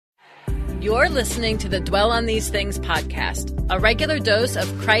You're listening to the Dwell on These Things podcast, a regular dose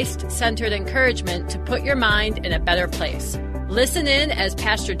of Christ-centered encouragement to put your mind in a better place. Listen in as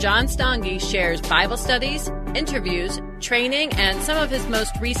Pastor John Stange shares Bible studies, interviews, training, and some of his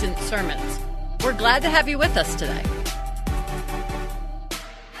most recent sermons. We're glad to have you with us today.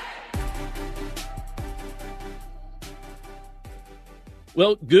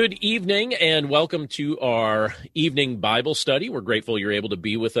 Well, good evening and welcome to our evening Bible study. We're grateful you're able to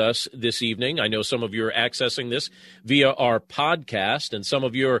be with us this evening. I know some of you are accessing this via our podcast, and some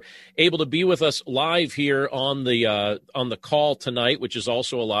of you are able to be with us live here on the call tonight, which is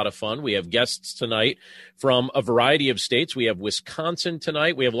also a lot of fun. We have guests tonight from a variety of states. We have Wisconsin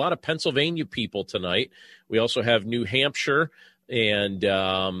tonight. We have a lot of Pennsylvania people tonight. We also have New Hampshire, and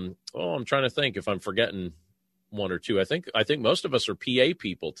I'm trying to think if I'm forgetting one or two. I think most of us are PA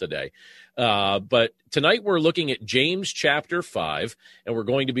people today. But tonight we're looking at James chapter 5, and we're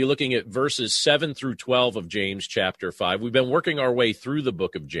going to be looking at verses 7 through 12 of James chapter 5. We've been working our way through the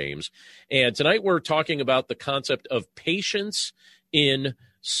book of James, and tonight we're talking about the concept of patience in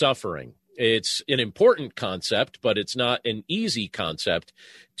suffering. It's an important concept, but it's not an easy concept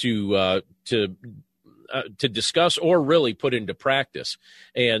to discuss or really put into practice.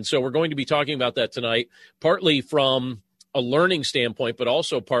 And so we're going to be talking about that tonight, partly from a learning standpoint, but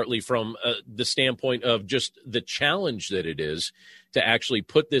also partly from the standpoint of just the challenge that it is to actually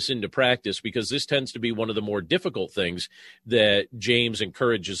put this into practice, because this tends to be one of the more difficult things that James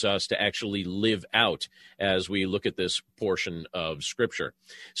encourages us to actually live out as we look at this portion of Scripture.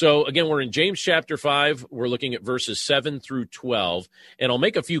 So again, we're in James chapter 5. We're looking at verses 7 through 12, and I'll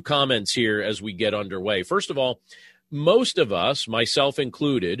make a few comments here as we get underway. First of all, most of us, myself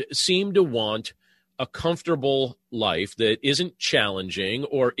included, seem to want a comfortable life that isn't challenging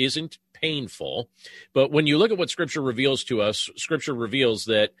or isn't painful. But when you look at what Scripture reveals to us, Scripture reveals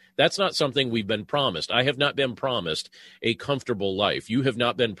that that's not something we've been promised. I have not been promised a comfortable life. You have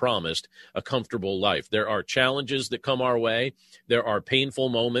not been promised a comfortable life. There are challenges that come our way. There are painful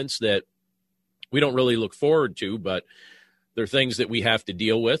moments that we don't really look forward to, but they're things that we have to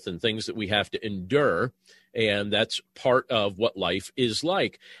deal with and things that we have to endure. And that's part of what life is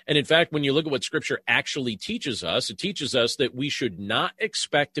like. And in fact, when you look at what Scripture actually teaches us, it teaches us that we should not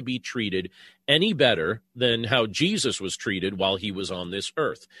expect to be treated any better than how Jesus was treated while he was on this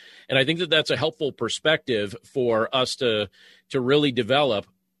earth. And I think that that's a helpful perspective for us to really develop,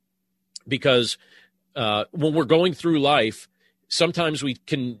 because when we're going through life, sometimes we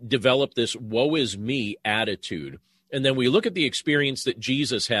can develop this woe is me attitude. And then we look at the experience that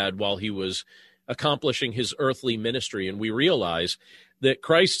Jesus had while he was accomplishing his earthly ministry, and we realize that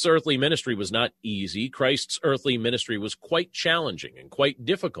Christ's earthly ministry was not easy. Christ's earthly ministry was quite challenging and quite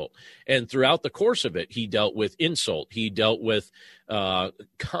difficult. And throughout the course of it, he dealt with insult. He dealt with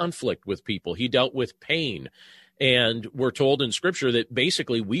conflict with people. He dealt with pain. And we're told in Scripture that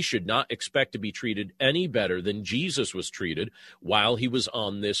basically we should not expect to be treated any better than Jesus was treated while he was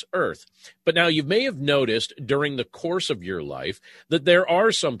on this earth. But now you may have noticed during the course of your life that there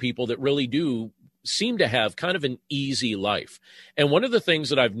are some people that really do seem to have kind of an easy life. And one of the things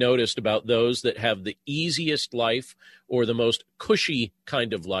that I've noticed about those that have the easiest life or the most cushy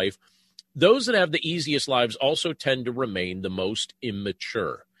kind of life, those that have the easiest lives also tend to remain the most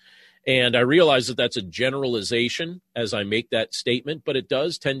immature. And I realize that that's a generalization as I make that statement, but it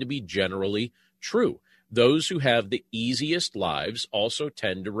does tend to be generally true. Those who have the easiest lives also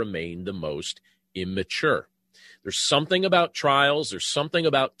tend to remain the most immature. There's something about trials, there's something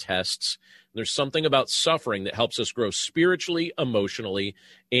about tests, there's something about suffering that helps us grow spiritually, emotionally,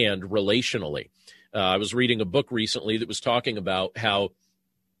 and relationally. I was reading a book recently that was talking about how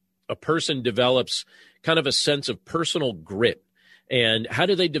a person develops kind of a sense of personal grit. And how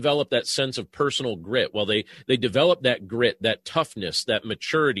do they develop that sense of personal grit? Well, they develop that grit, that toughness, that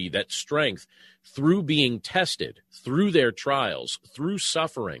maturity, that strength through being tested, through their trials, through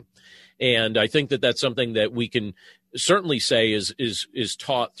suffering. And I think that that's something that we can certainly say is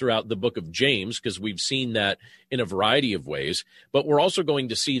taught throughout the book of James, because we've seen that in a variety of ways. But we're also going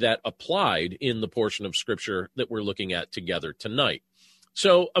to see that applied in the portion of Scripture that we're looking at together tonight.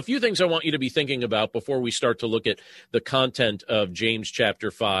 So a few things I want you to be thinking about before we start to look at the content of James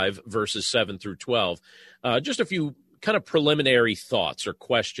chapter 5, verses 7 through 12. Just a few kind of preliminary thoughts or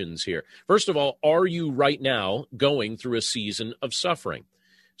questions here. First of all, are you right now going through a season of suffering?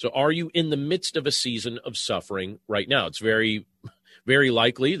 So are you in the midst of a season of suffering right now? It's very, very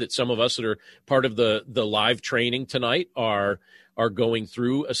likely that some of us that are part of the live training tonight are going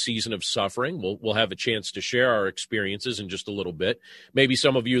through a season of suffering. We'll have a chance to share our experiences in just a little bit. Maybe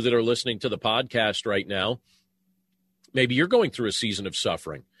some of you that are listening to the podcast right now, Maybe you're going through a season of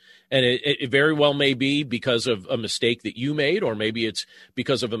suffering, and it very well may be because of a mistake that you made, or maybe it's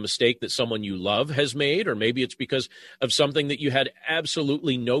because of a mistake that someone you love has made, or maybe it's because of something that you had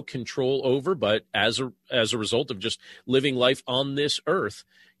absolutely no control over, but as a result of just living life on this earth,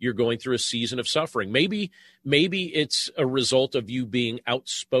 you're going through a season of suffering. Maybe it's a result of you being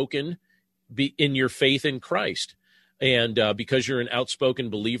outspoken in your faith in Christ. And because you're an outspoken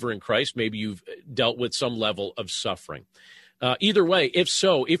believer in Christ, maybe you've dealt with some level of suffering. Either way,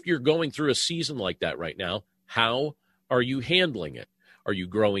 if you're going through a season like that right now, how are you handling it? Are you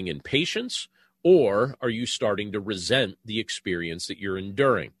growing in patience, or are you starting to resent the experience that you're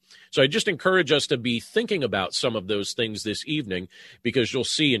enduring? So I just encourage us to be thinking about some of those things this evening, because you'll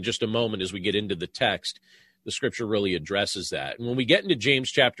see in just a moment as we get into the text, the scripture really addresses that. And when we get into James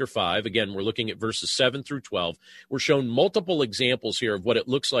chapter 5, again, we're looking at verses 7 through 12. We're shown multiple examples here of what it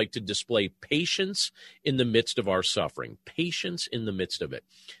looks like to display patience in the midst of our suffering, patience in the midst of it.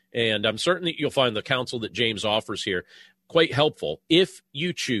 And I'm certain that you'll find the counsel that James offers here quite helpful if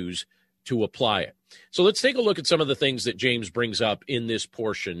you choose to apply it. So let's take a look at some of the things that James brings up in this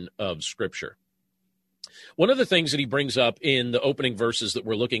portion of scripture. One of the things that he brings up in the opening verses that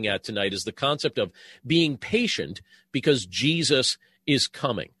we're looking at tonight is the concept of being patient because Jesus is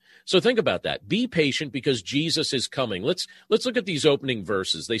coming. So think about that. Be patient because Jesus is coming. Let's look at these opening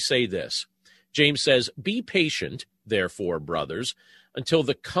verses. They say this. James says, "Be patient, therefore, brothers, until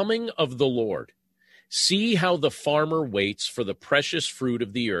the coming of the Lord. See how the farmer waits for the precious fruit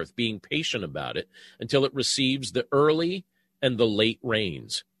of the earth, being patient about it until it receives the early and the late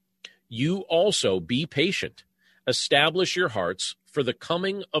rains. You also be patient. Establish your hearts, for the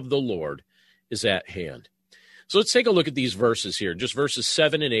coming of the Lord is at hand." So let's take a look at these verses here, just verses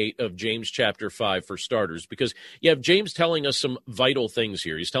 7 and 8 of James chapter 5 for starters, because you have James telling us some vital things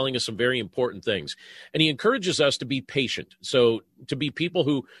here. He's telling us some very important things, and he encourages us to be patient. So to be people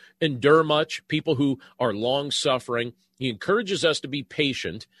who endure much, people who are long-suffering. He encourages us to be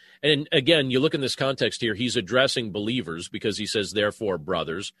patient. And again, you look in this context here, he's addressing believers because he says, therefore,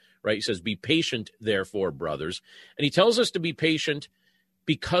 brothers, right? He says, be patient, therefore, brothers. And he tells us to be patient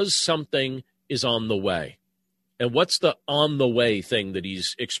because something is on the way. And what's the on the way thing that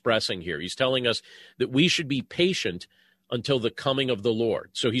he's expressing here? He's telling us that we should be patient until the coming of the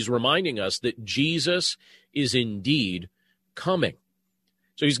Lord. So he's reminding us that Jesus is indeed coming.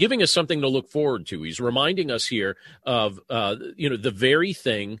 So he's giving us something to look forward to. He's reminding us here of, the very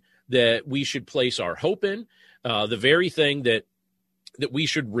thing that we should place our hope in, the very thing that we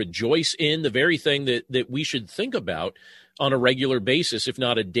should rejoice in, the very thing that we should think about on a regular basis, if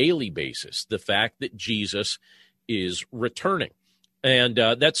not a daily basis, the fact that Jesus is returning. And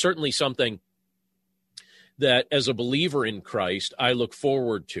that's certainly something that as a believer in Christ, I look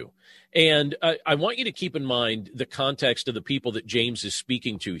forward to. And I want you to keep in mind the context of the people that James is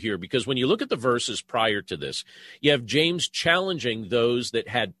speaking to here, because when you look at the verses prior to this, you have James challenging those that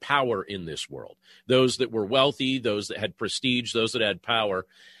had power in this world, those that were wealthy, those that had prestige, those that had power.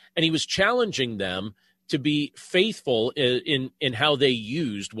 And he was challenging them to be faithful in how they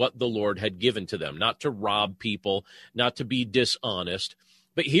used what the Lord had given to them, not to rob people, not to be dishonest.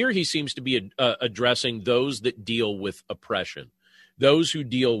 But here he seems to be addressing those that deal with oppression, those who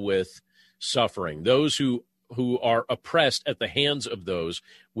deal with suffering, those who are oppressed at the hands of those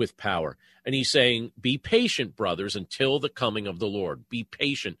with power. And he's saying, be patient, brothers, until the coming of the Lord. Be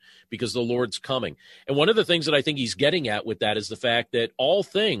patient because the Lord's coming. And one of the things that I think he's getting at with that is the fact that all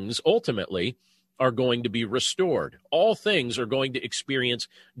things ultimately are going to be restored. All things are going to experience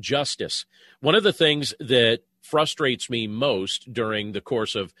justice. One of the things that frustrates me most during the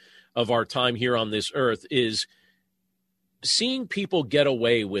course of our time here on this earth is seeing people get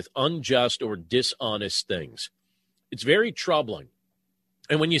away with unjust or dishonest things. It's very troubling.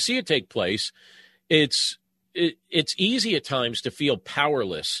 And when you see it take place, it's easy at times to feel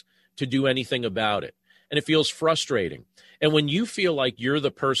powerless to do anything about it. And it feels frustrating. And when you feel like you're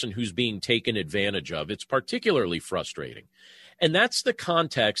the person who's being taken advantage of, it's particularly frustrating. And that's the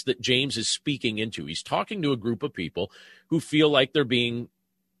context that James is speaking into. He's talking to a group of people who feel like they're being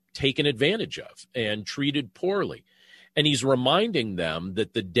taken advantage of and treated poorly. And he's reminding them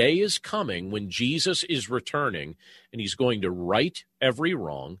that the day is coming when Jesus is returning, and he's going to right every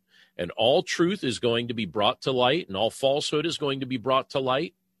wrong, and all truth is going to be brought to light, and all falsehood is going to be brought to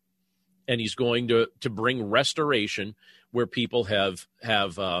light. And he's going to bring restoration where people have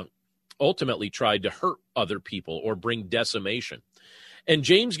ultimately tried to hurt other people or bring decimation. And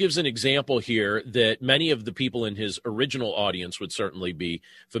James gives an example here that many of the people in his original audience would certainly be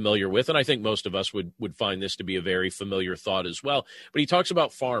familiar with, and I think most of us would find this to be a very familiar thought as well. But he talks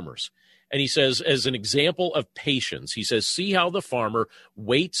about farmers, And he says, as an example of patience, he says, see how the farmer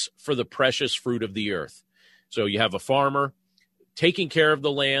waits for the precious fruit of the earth. So you have a farmer taking care of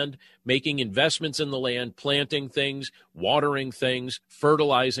the land, making investments in the land, planting things, watering things,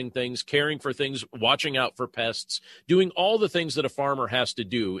 fertilizing things, caring for things, watching out for pests, doing all the things that a farmer has to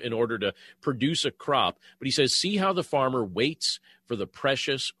do in order to produce a crop. But he says, see how the farmer waits for the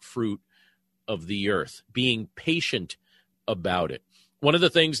precious fruit of the earth, being patient about it. One of the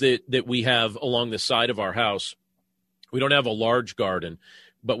things that we have along the side of our house, we don't have a large garden,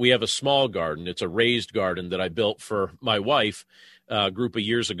 but we have a small garden. It's a raised garden that I built for my wife a group of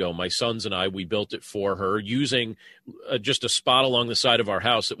years ago. My sons and I, we built it for her using just a spot along the side of our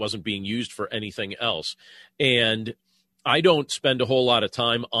house that wasn't being used for anything else. And I don't spend a whole lot of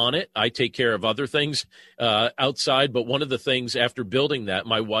time on it. I take care of other things outside. But one of the things after building that,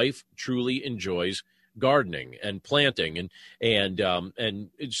 my wife truly enjoys gardening and planting, and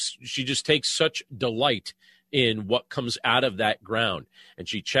she just takes such delight in what comes out of that ground. And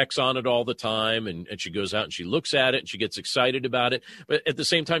she checks on it all the time, and she goes out and she looks at it and she gets excited about it. But at the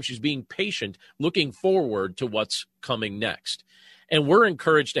same time, she's being patient, looking forward to what's coming next. And we're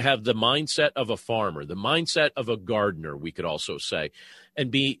encouraged to have the mindset of a farmer, the mindset of a gardener, we could also say,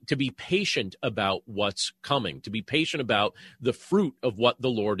 and to be patient about what's coming, to be patient about the fruit of what the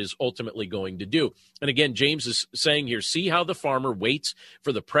Lord is ultimately going to do. And again, James is saying here, see how the farmer waits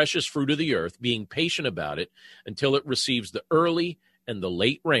for the precious fruit of the earth, being patient about it until it receives the early and the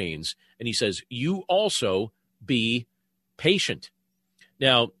late rains. And he says, you also be patient.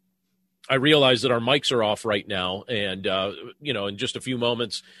 Now, I realize that our mics are off right now, and, in just a few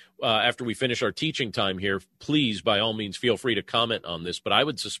moments after we finish our teaching time here, please, by all means, feel free to comment on this. But I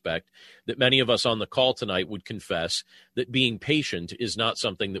would suspect that many of us on the call tonight would confess that being patient is not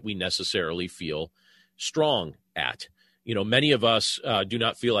something that we necessarily feel strong at. Many of us do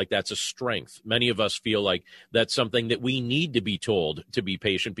not feel like that's a strength. Many of us feel like that's something that we need to be told to be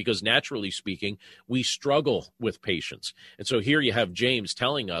patient because, naturally speaking, we struggle with patience. And so here you have James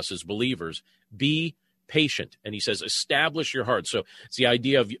telling us as believers, be patient. And he says, establish your heart. So it's the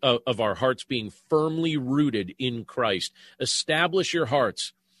idea of our hearts being firmly rooted in Christ. Establish your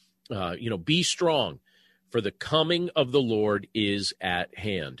hearts. Be strong. For the coming of the Lord is at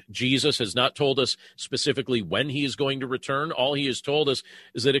hand. Jesus has not told us specifically when he is going to return. All he has told us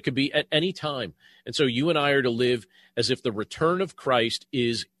is that it could be at any time. And so you and I are to live as if the return of Christ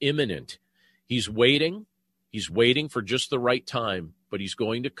is imminent. He's waiting. He's waiting for just the right time, but he's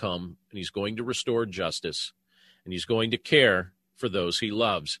going to come and he's going to restore justice and he's going to care for those he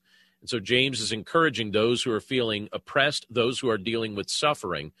loves. And so James is encouraging those who are feeling oppressed, those who are dealing with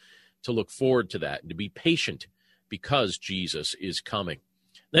suffering, to look forward to that and to be patient because Jesus is coming.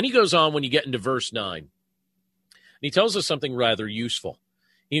 Then he goes on when you get into verse 9, and he tells us something rather useful.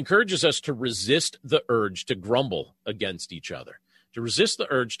 He encourages us to resist the urge to grumble against each other, to resist the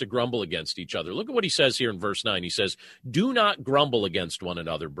urge to grumble against each other. Look at what he says here in verse 9. He says, do not grumble against one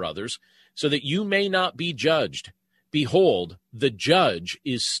another, brothers, so that you may not be judged. Behold, the judge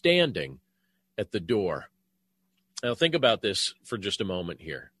is standing at the door. Now, think about this for just a moment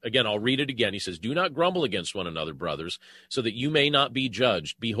here. Again, I'll read it again. He says, do not grumble against one another, brothers, so that you may not be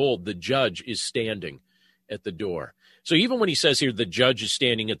judged. Behold, the judge is standing at the door. So even when he says here, the judge is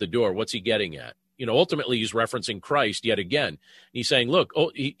standing at the door, what's he getting at? Ultimately, he's referencing Christ yet again. He's saying, look,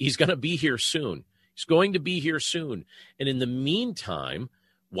 he's going to be here soon. He's going to be here soon. And in the meantime,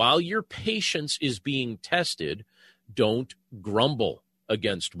 while your patience is being tested, don't grumble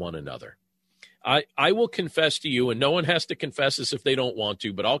against one another. I will confess to you, and no one has to confess this if they don't want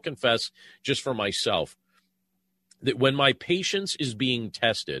to, but I'll confess just for myself, that when my patience is being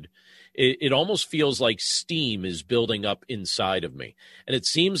tested, it almost feels like steam is building up inside of me. And it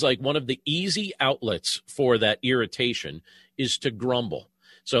seems like one of the easy outlets for that irritation is to grumble.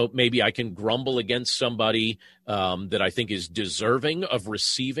 So maybe I can grumble against somebody that I think is deserving of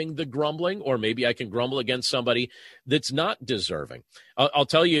receiving the grumbling, or maybe I can grumble against somebody that's not deserving. I'll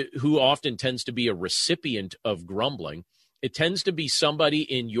tell you who often tends to be a recipient of grumbling. It tends to be somebody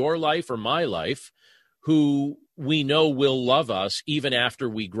in your life or my life who we know will love us even after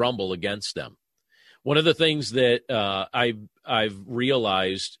we grumble against them. One of the things that I've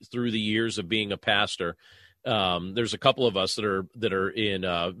realized through the years of being a pastor, there's a couple of us that are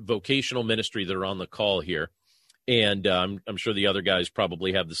in vocational ministry that are on the call here, and I'm sure the other guys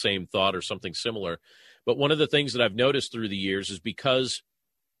probably have the same thought or something similar. But one of the things that I've noticed through the years is because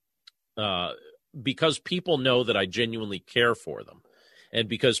people know that I genuinely care for them, and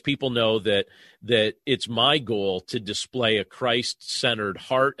because people know that it's my goal to display a Christ-centered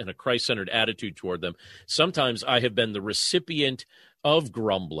heart and a Christ-centered attitude toward them, sometimes I have been the recipient of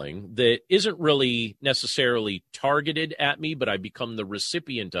grumbling that isn't really necessarily targeted at me, but I become the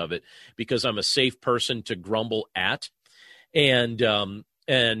recipient of it because I'm a safe person to grumble at.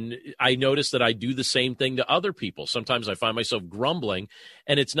 And I notice that I do the same thing to other people. Sometimes I find myself grumbling,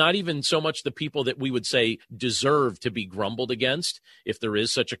 and it's not even so much the people that we would say deserve to be grumbled against, if there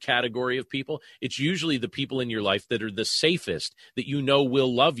is such a category of people. It's usually the people in your life that are the safest, that you know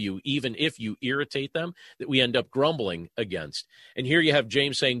will love you, even if you irritate them, that we end up grumbling against. And here you have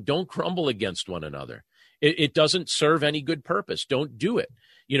James saying, don't grumble against one another. It doesn't serve any good purpose. Don't do it.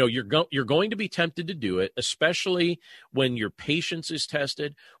 You know, you're going to be tempted to do it, especially when your patience is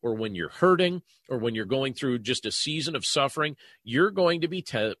tested, or when you're hurting, or when you're going through just a season of suffering. You're going to be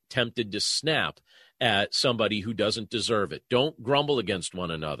tempted to snap at somebody who doesn't deserve it. Don't grumble against one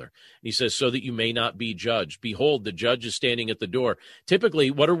another. And he says, so that you may not be judged. Behold, the judge is standing at the door.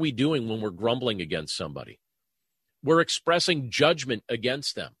 Typically, what are we doing when we're grumbling against somebody? We're expressing judgment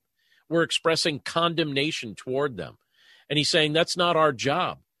against them. We're expressing condemnation toward them. And he's saying, that's not our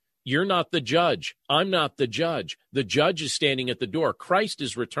job. You're not the judge. I'm not the judge. The judge is standing at the door. Christ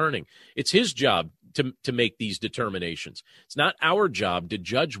is returning. It's his job to make these determinations. It's not our job to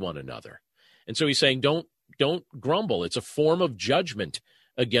judge one another. And so he's saying, don't grumble. It's a form of judgment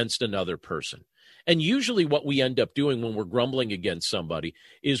against another person. And usually what we end up doing when we're grumbling against somebody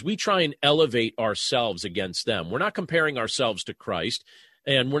is we try and elevate ourselves against them. We're not comparing ourselves to Christ,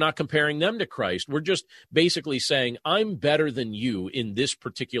 and we're not comparing them to Christ. We're just basically saying, I'm better than you in this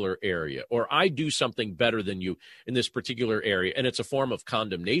particular area, or I do something better than you in this particular area. And it's a form of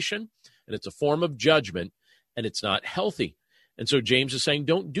condemnation, and it's a form of judgment, and it's not healthy. And so James is saying,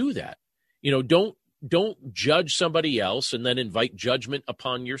 don't do that. You know, don't judge somebody else and then invite judgment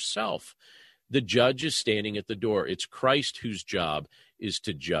upon yourself. The judge is standing at the door. It's Christ whose job is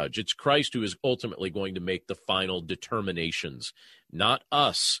to judge. It's Christ who is ultimately going to make the final determinations, not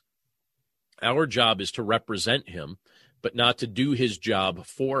us. Our job is to represent him, but not to do his job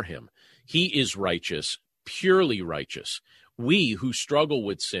for him. He is righteous, purely righteous. We who struggle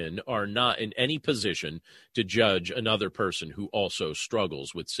with sin are not in any position to judge another person who also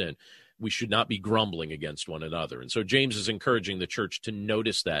struggles with sin. We should not be grumbling against one another. And so James is encouraging the church to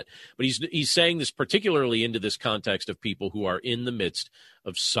notice that. But he's saying this particularly into this context of people who are in the midst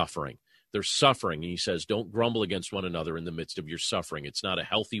of suffering. They're suffering. And he says, don't grumble against one another in the midst of your suffering. It's not a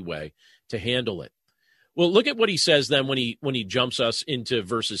healthy way to handle it. Well, look at what he says then when he jumps us into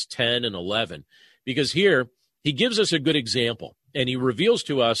verses 10 and 11, because here he gives us a good example, and he reveals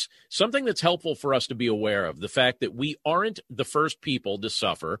to us something that's helpful for us to be aware of, the fact that we aren't the first people to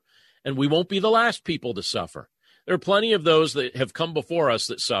suffer, and we won't be the last people to suffer. There are plenty of those that have come before us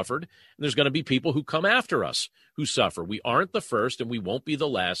that suffered, and there's going to be people who come after us who suffer. We aren't the first, and we won't be the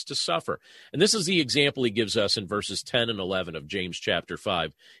last to suffer. And this is the example he gives us in verses 10 and 11 of James chapter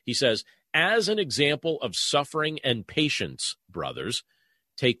 5. He says, as an example of suffering and patience, brothers,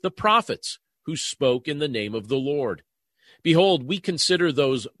 take the prophets who spoke in the name of the Lord. Behold, we consider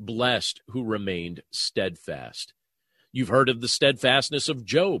those blessed who remained steadfast. You've heard of the steadfastness of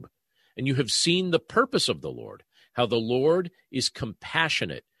Job, and you have seen the purpose of the Lord, how the Lord is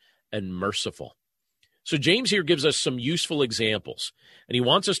compassionate and merciful. So James here gives us some useful examples, and he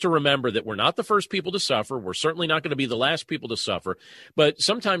wants us to remember that we're not the first people to suffer. We're certainly not going to be the last people to suffer, but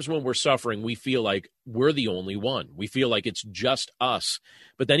sometimes when we're suffering, we feel like we're the only one. We feel like it's just us.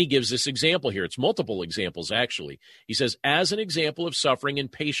 But then he gives this example here. It's multiple examples, actually. He says, as an example of suffering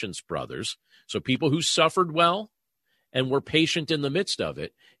and patience, brothers, so people who suffered well and were patient in the midst of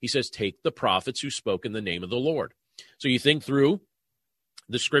it, he says, take the prophets who spoke in the name of the Lord. So you think through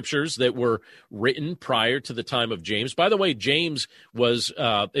the scriptures that were written prior to the time of James. By the way, James was,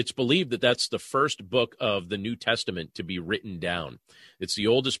 it's believed that that's the first book of the New Testament to be written down. It's the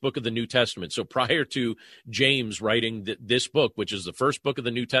oldest book of the New Testament. So prior to James writing this book, which is the first book of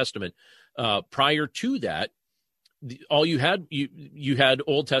the New Testament, prior to that, all you had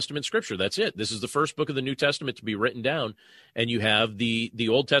Old Testament scripture. That's it. This is the first book of the New Testament to be written down, and you have the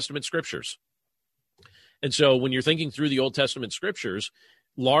Old Testament scriptures. And so when you're thinking through the Old Testament scriptures,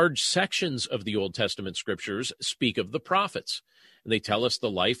 large sections of the Old Testament scriptures speak of the prophets. And they tell us the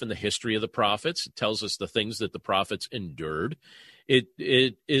life and the history of the prophets. It tells us the things that the prophets endured.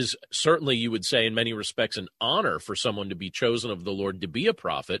 It is certainly, you would say, in many respects, an honor for someone to be chosen of the Lord to be a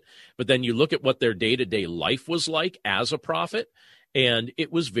prophet. But then you look at what their day-to-day life was like as a prophet, and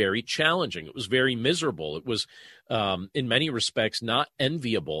it was very challenging. It was very miserable. It was, in many respects, not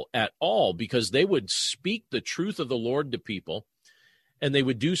enviable at all, because they would speak the truth of the Lord to people, and they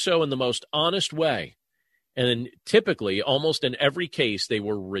would do so in the most honest way. And typically, almost in every case, they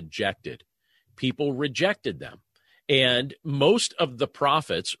were rejected. People rejected them. And most of the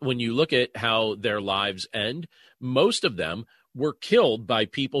prophets, when you look at how their lives end, most of them were killed by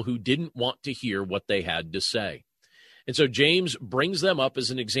people who didn't want to hear what they had to say. And so James brings them up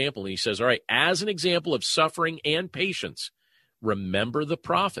as an example. And he says, all right, as an example of suffering and patience, remember the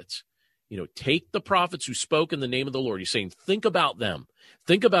prophets. Take the prophets who spoke in the name of the Lord. He's saying, think about them.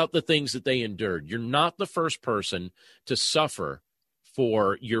 Think about the things that they endured. You're not the first person to suffer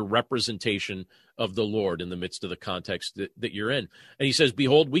for your representation of the Lord in the midst of the context that you're in. And he says,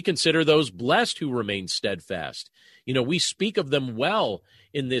 behold, we consider those blessed who remain steadfast. We speak of them well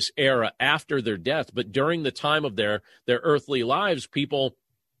in this era after their death, but during the time of their earthly lives, people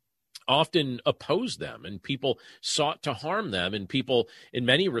often opposed them, and people sought to harm them, and people, in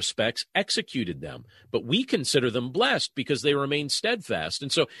many respects, executed them. But we consider them blessed because they remain steadfast.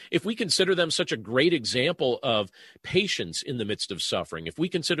 And so if we consider them such a great example of patience in the midst of suffering, if we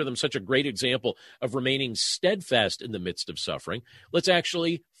consider them such a great example of remaining steadfast in the midst of suffering, let's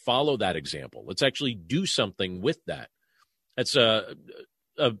actually follow that example. Let's actually do something with that. That's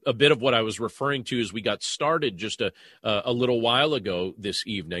a bit of what I was referring to as we got started just a little while ago this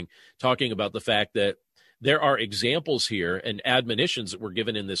evening, talking about the fact that there are examples here and admonitions that were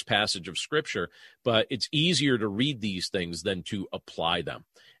given in this passage of Scripture, but it's easier to read these things than to apply them.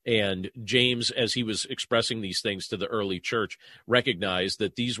 And James, as he was expressing these things to the early church, recognized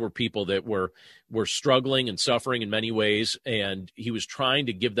that these were people that were struggling and suffering in many ways, and he was trying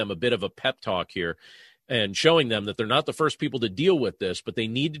to give them a bit of a pep talk here, and showing them that they're not the first people to deal with this, but they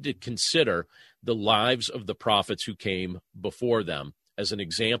needed to consider the lives of the prophets who came before them as an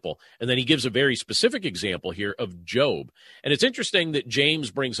example. And then he gives a very specific example here of Job. And it's interesting that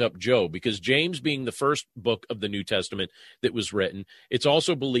James brings up Job, because James, being the first book of the New Testament that was written, it's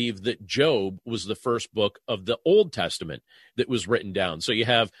also believed that Job was the first book of the Old Testament that was written down. So you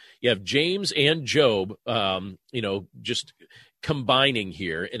have James and Job, just combining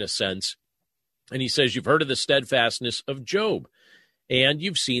here in a sense. And he says, you've heard of the steadfastness of Job, and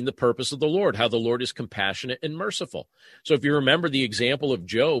you've seen the purpose of the Lord, how the Lord is compassionate and merciful. So if you remember the example of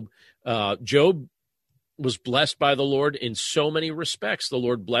Job, Job was blessed by the Lord in so many respects. The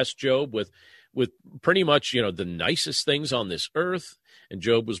Lord blessed Job with pretty much, the nicest things on this earth. And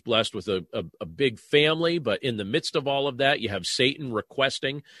Job was blessed with a big family. But in the midst of all of that, you have Satan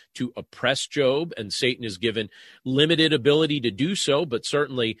requesting to oppress Job. And Satan is given limited ability to do so, but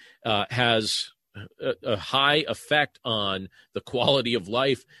certainly has a high effect on the quality of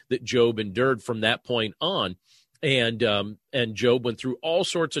life that Job endured from that point on. And Job went through all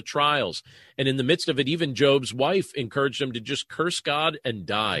sorts of trials. And in the midst of it, even Job's wife encouraged him to just curse God and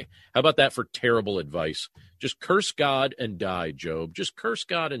die. How about that for terrible advice? Just curse God and die, Job. Just curse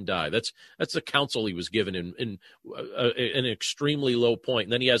God and die. That's the counsel he was given in an extremely low point.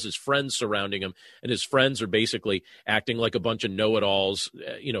 And then he has his friends surrounding him, and his friends are basically acting like a bunch of know-it-alls,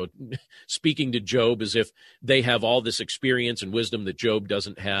 speaking to Job as if they have all this experience and wisdom that Job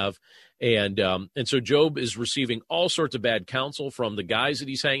doesn't have. And so Job is receiving all sorts of bad counsel from the guys that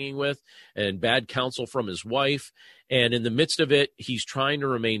he's hanging with, and bad counsel from his wife. And in the midst of it, he's trying to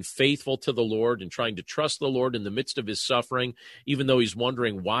remain faithful to the Lord and trying to trust the Lord in the midst of his suffering, even though he's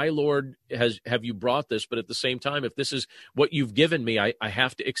wondering, why, Lord, have you brought this? But at the same time, if this is what you've given me, I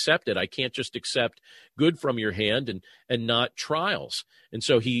have to accept it. I can't just accept good from your hand and not trials. And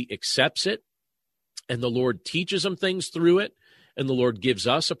so he accepts it, and the Lord teaches him things through it. And the Lord gives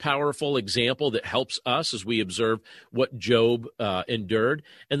us a powerful example that helps us as we observe what Job endured.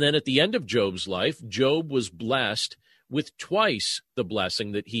 And then at the end of Job's life, Job was blessed with twice the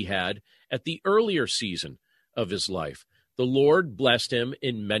blessing that he had at the earlier season of his life. The Lord blessed him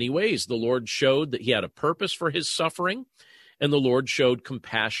in many ways. The Lord showed that he had a purpose for his suffering, and the Lord showed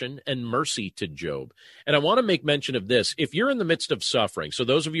compassion and mercy to Job. And I want to make mention of this. If you're in the midst of suffering, so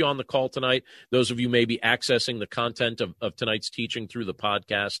those of you on the call tonight, those of you maybe accessing the content of tonight's teaching through the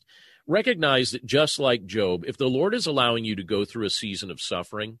podcast, recognize that just like Job, if the Lord is allowing you to go through a season of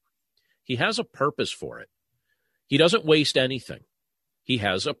suffering, he has a purpose for it. He doesn't waste anything. He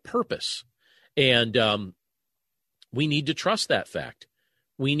has a purpose. And we need to trust that fact.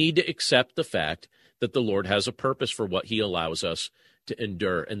 We need to accept the fact that the Lord has a purpose for what he allows us to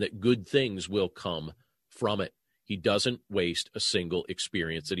endure, and that good things will come from it. He doesn't waste a single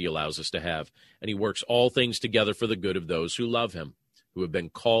experience that he allows us to have, and he works all things together for the good of those who love him, who have been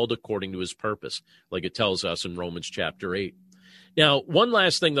called according to his purpose, like it tells us in Romans chapter 8. Now, one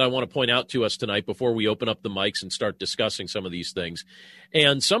last thing that I want to point out to us tonight before we open up the mics and start discussing some of these things.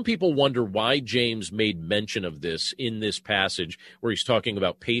 And some people wonder why James made mention of this in this passage where he's talking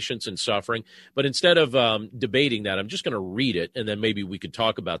about patience and suffering. But instead of debating that, I'm just going to read it, and then maybe we could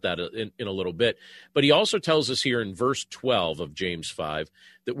talk about that in a little bit. But he also tells us here in verse 12 of James 5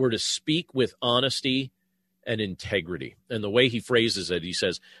 that we're to speak with honesty and integrity. And the way he phrases it, he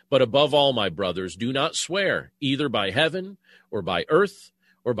says, "But above all, my brothers, do not swear either by heaven or by earth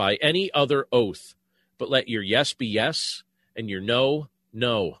or by any other oath, but let your yes be yes and your no,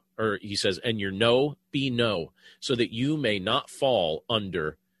 no." Or he says, "And your no be no, so that you may not fall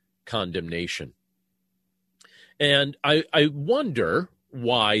under condemnation." And I wonder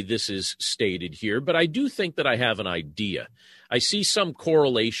why this is stated here, but I do think that I have an idea. I see some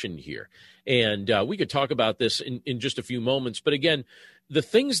correlation here. And we could talk about this in just a few moments. But again, the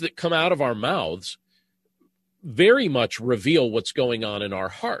things that come out of our mouths very much reveal what's going on in our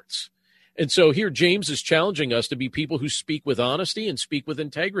hearts. And so here James is challenging us to be people who speak with honesty and speak with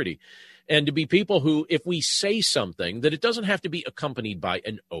integrity, and to be people who, if we say something, that it doesn't have to be accompanied by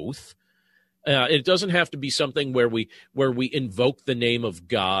an oath. It doesn't have to be something where we invoke the name of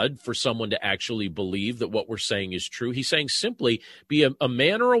God for someone to actually believe that what we're saying is true. He's saying simply be a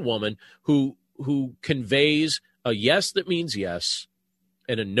man or a woman who conveys a yes that means yes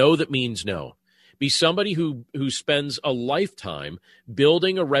and a no that means no. Be somebody who spends a lifetime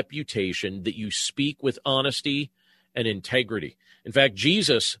building a reputation that you speak with honesty and integrity. In fact,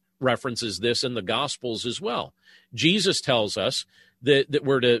 Jesus references this in the Gospels as well. Jesus tells us that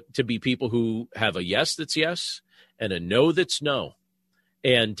we're to be people who have a yes that's yes and a no that's no,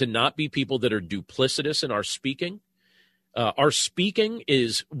 and to not be people that are duplicitous in our speaking. Our speaking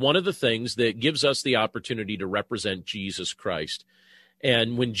is one of the things that gives us the opportunity to represent Jesus Christ.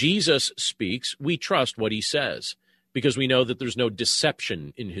 And when Jesus speaks, we trust what he says because we know that there's no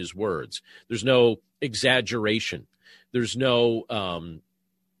deception in his words. There's no exaggeration. There's no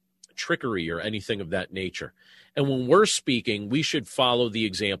trickery or anything of that nature. And when we're speaking, we should follow the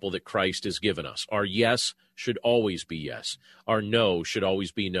example that Christ has given us. Our yes should always be yes. Our no should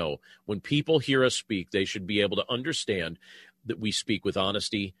always be no. When people hear us speak, they should be able to understand that we speak with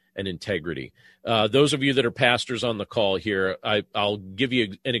honesty and integrity. Those of you that are pastors on the call here, I'll give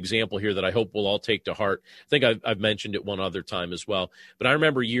you an example here that I hope we'll all take to heart. I think I've mentioned it one other time as well. But I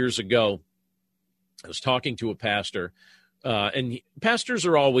remember years ago, I was talking to a pastor, and pastors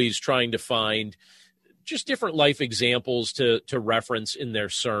are always trying to find just different life examples to reference in their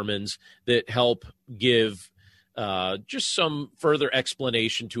sermons that help give just some further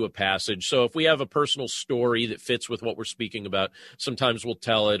explanation to a passage. So if we have a personal story that fits with what we're speaking about, sometimes we'll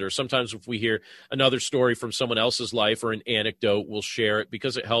tell it, or sometimes if we hear another story from someone else's life or an anecdote, we'll share it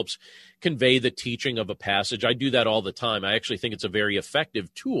because it helps convey the teaching of a passage. I do that all the time. I actually think it's a very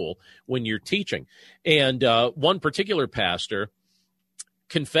effective tool when you're teaching. And one particular pastor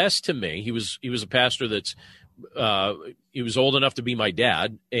confessed to me, he was a pastor that's he was old enough to be my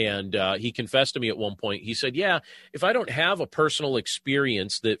dad, and he confessed to me at one point. He said, "Yeah, if I don't have a personal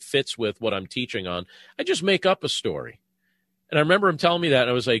experience that fits with what I'm teaching on, I just make up a story." And I remember him telling me that,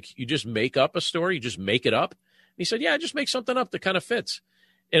 and I was like, "You just make up a story? You just make it up?" And he said, "Yeah, I just make something up that kind of fits."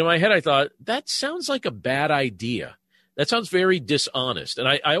 And in my head, I thought, that sounds like a bad idea. That sounds very dishonest. And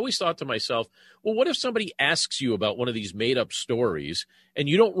I always thought to myself, well, what if somebody asks you about one of these made-up stories and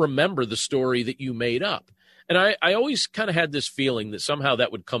you don't remember the story that you made up? And I always kind of had this feeling that somehow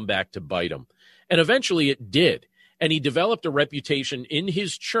that would come back to bite him. And eventually it did. And he developed a reputation in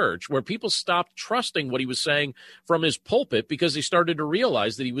his church where people stopped trusting what he was saying from his pulpit because they started to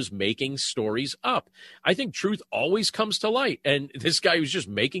realize that he was making stories up. I think truth always comes to light. And this guy was just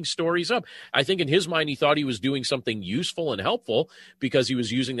making stories up. I think in his mind, he thought he was doing something useful and helpful because he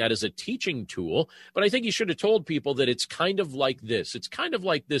was using that as a teaching tool. But I think he should have told people that it's kind of like this. It's kind of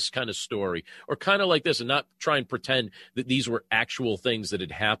like this kind of story, or kind of like this, and not try and pretend that these were actual things that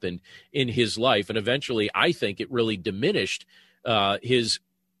had happened in his life. And eventually, I think it really diminished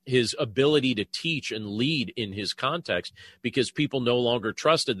his ability to teach and lead in his context because people no longer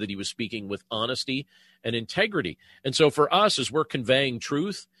trusted that he was speaking with honesty and integrity. And so for us, as we're conveying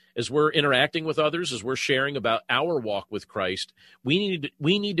truth, as we're interacting with others, as we're sharing about our walk with Christ, we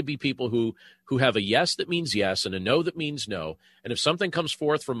need to be people who have a yes that means yes and a no that means no. And if something comes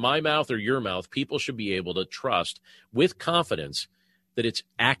forth from my mouth or your mouth, people should be able to trust with confidence that it's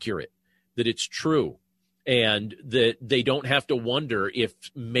accurate, that it's true, and that they don't have to wonder if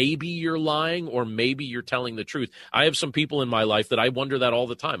maybe you're lying or maybe you're telling the truth. I have some people in my life that I wonder that all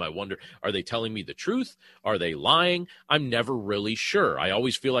the time. I wonder, are they telling me the truth? Are they lying? I'm never really sure. I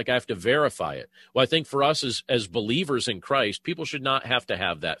always feel like I have to verify it. Well, I think for us as believers in Christ, people should not have to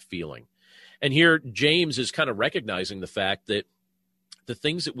have that feeling. And here James is kind of recognizing the fact that the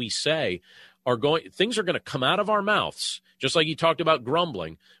things that we say things are going to come out of our mouths, just like he talked about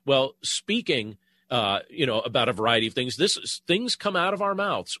grumbling. Well, speaking about a variety of things. Things come out of our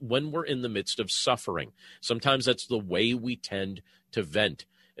mouths when we're in the midst of suffering. Sometimes that's the way we tend to vent.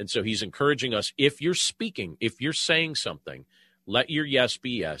 And so he's encouraging us, if you're speaking, if you're saying something, let your yes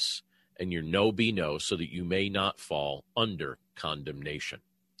be yes and your no be no, so that you may not fall under condemnation.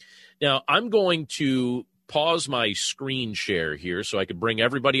 Now, I'm going to pause my screen share here so I could bring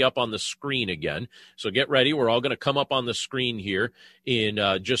everybody up on the screen again. So get ready. We're all going to come up on the screen here in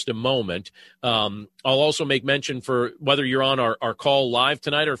just a moment. I'll also make mention, for whether you're on our call live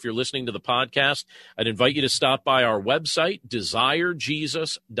tonight or if you're listening to the podcast, I'd invite you to stop by our website,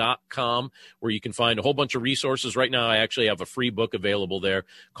 desirejesus.com, where you can find a whole bunch of resources. Right now, I actually have a free book available there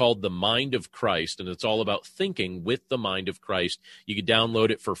called The Mind of Christ, and it's all about thinking with the mind of Christ. You can download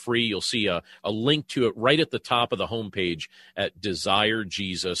it for free. You'll see a link to it right at the top of the homepage at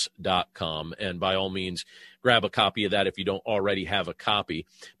desirejesus.com. And by all means, grab a copy of that if you don't already have a copy.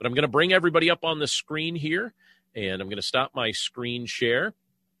 But I'm going to bring everybody up on the screen here, and I'm going to stop my screen share.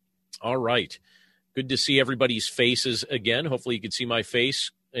 All right. Good to see everybody's faces again. Hopefully you can see my face,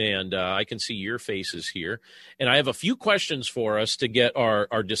 and I can see your faces here. And I have a few questions for us to get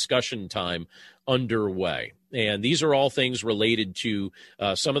our discussion time underway. And these are all things related to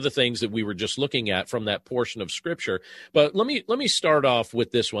some of the things that we were just looking at from that portion of Scripture. But let me start off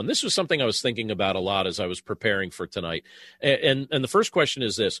with this one. This was something I was thinking about a lot as I was preparing for tonight. And the first question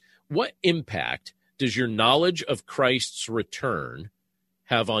is this: what impact does your knowledge of Christ's return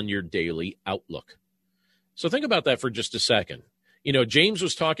have on your daily outlook? So think about that for just a second. You know, James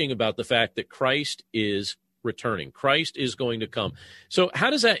was talking about the fact that Christ is returning. Christ is going to come. So how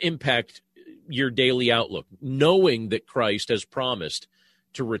does that impact your daily outlook, knowing that Christ has promised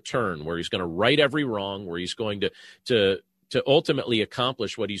to return, where he's going to right every wrong, where he's going to ultimately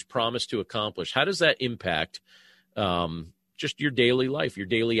accomplish what he's promised to accomplish? How does that impact just your daily life, your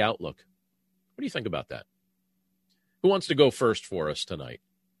daily outlook? What do you think about that? Who wants to go first for us tonight?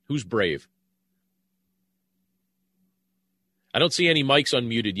 Who's brave? I don't see any mics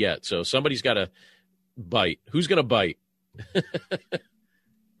unmuted yet, so somebody's got to bite. Who's going to bite?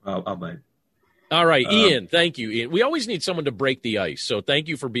 I'll bite. All right, Ian, thank you, Ian. We always need someone to break the ice, so thank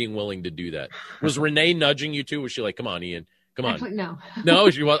you for being willing to do that. Was Renee nudging you too? Was she like, come on, Ian, come on? Actually, no. No,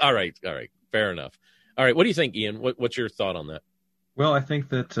 she was. All right, fair enough. All right, what do you think, Ian? What's your thought on that? Well, I think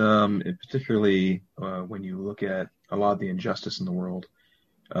that particularly when you look at a lot of the injustice in the world,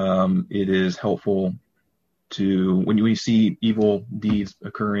 it is helpful to, when you see evil deeds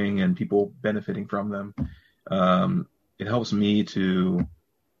occurring and people benefiting from them, it helps me to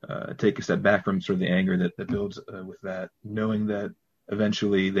take a step back from sort of the anger that builds with that, knowing that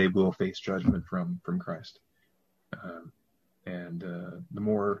eventually they will face judgment from Christ. And the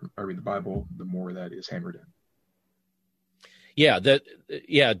more I read the Bible, the more that is hammered in.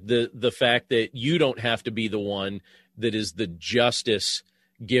 The fact that you don't have to be the one that is the justice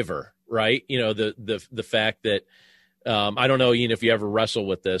giver, right? You know, the fact that I don't know, Ian, if you ever wrestle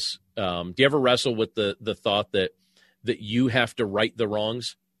with this. Do you ever wrestle with the thought that you have to right the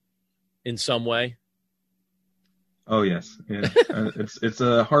wrongs in some way? Oh yes, yeah. It's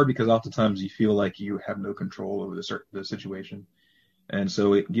hard because oftentimes you feel like you have no control over the situation, and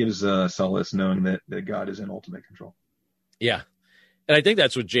so it gives solace knowing that God is in ultimate control. Yeah, and I think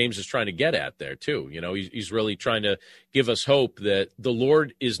that's what James is trying to get at there too. You know, he's really trying to give us hope that the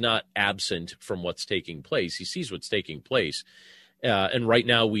Lord is not absent from what's taking place. He sees what's taking place. And right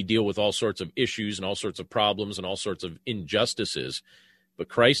now we deal with all sorts of issues and all sorts of problems and all sorts of injustices. But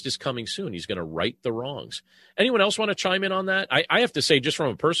Christ is coming soon. He's going to right the wrongs. Anyone else want to chime in on that? I have to say, just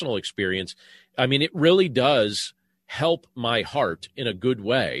from a personal experience, I mean, it really does help my heart in a good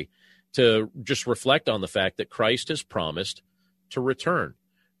way to just reflect on the fact that Christ has promised to return.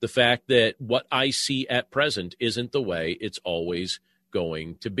 The fact that what I see at present isn't the way it's always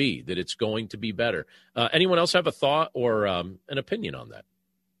going to be, that it's going to be better. Anyone else have a thought or an opinion on that?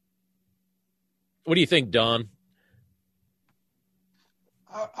 What do you think, Don?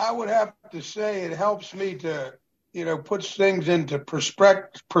 I would have to say it helps me to, put things into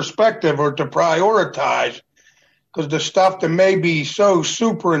perspective or to prioritize, because the stuff that may be so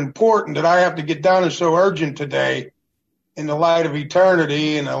super important that I have to get done is so urgent today. in the light of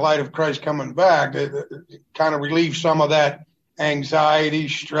eternity, in the light of Christ coming back, it kind of relieves some of that anxiety,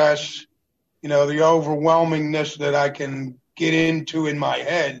 stress, the overwhelmingness that I can get into in my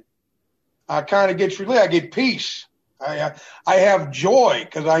head. Kind of gets relieved. I get peace. I have joy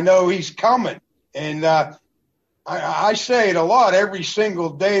because I know he's coming. And I say it a lot. Every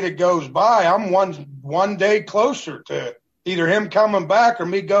single day that goes by, I'm one day closer to either him coming back or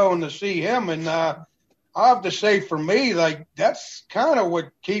me going to see him. And I have to say, for me, like, that's kind of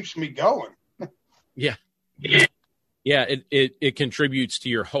what keeps me going. Yeah. It contributes to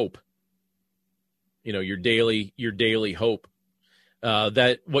your hope. Your daily hope.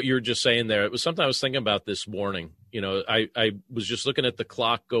 That what you were just saying there, it was something I was thinking about this morning. I was just looking at the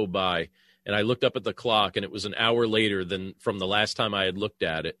clock go by, and I looked up at the clock, and it was an hour later than from the last time I had looked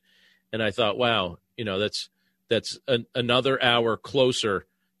at it. And I thought, wow, that's another hour closer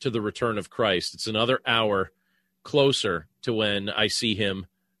to the return of Christ. It's another hour closer to when I see him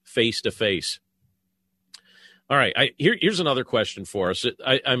face to face. All right. Here's another question for us.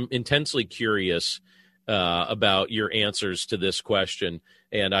 I'm intensely curious about your answers to this question.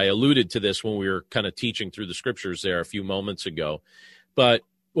 And I alluded to this when we were kind of teaching through the scriptures there a few moments ago. But,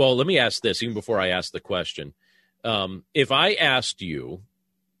 well, let me ask this even before I ask the question. If I asked you,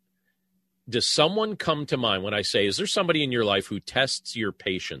 does someone come to mind when I say, is there somebody in your life who tests your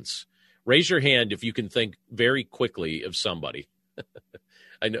patience? Raise your hand if you can think very quickly of somebody.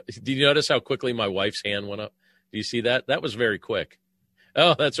 I know. Did you notice how quickly my wife's hand went up? Do you see that? That was very quick.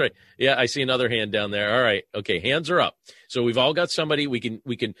 Oh, that's right. Yeah, I see another hand down there. All right. Okay, hands are up. So we've all got somebody we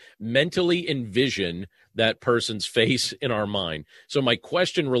can mentally envision that person's face in our mind. So my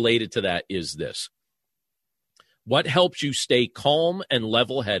question related to that is this. What helps you stay calm and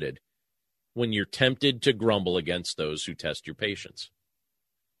level-headed when you're tempted to grumble against those who test your patience?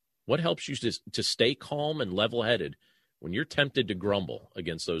 What helps you to stay calm and level-headed when you're tempted to grumble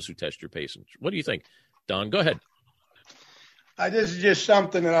against those who test your patience? What do you think? Don, go ahead. This is just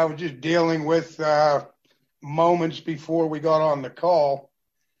something that I was just dealing with moments before we got on the call,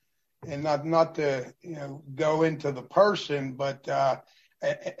 and not to go into the person, but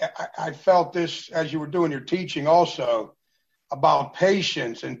I felt this as you were doing your teaching also about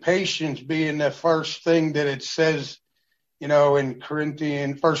patience, and patience being the first thing that it says, in 1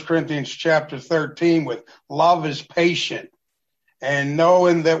 Corinthians chapter 13, with love is patient, and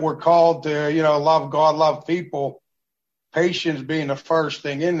knowing that we're called to love God, love people. Patience being the first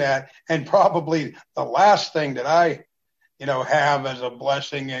thing in that, and probably the last thing that I, have as a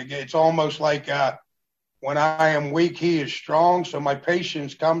blessing. It's almost like when I am weak, he is strong. So my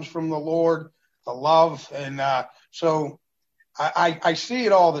patience comes from the Lord, the love. And so I see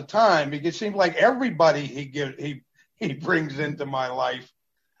it all the time. It seems like everybody he brings into my life.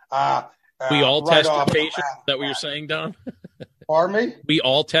 We all test your patience. Is that what you're saying, Don? Pardon me? We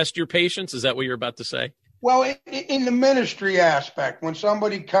all test your patience? Is that what you're about to say? Well, in the ministry aspect, when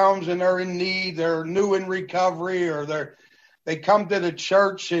somebody comes and they're in need, they're new in recovery, or they come to the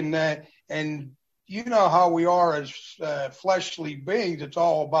church, and you know how we are as fleshly beings. It's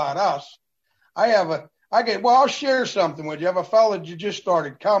all about us. I'll share something with you. I have a fellow that just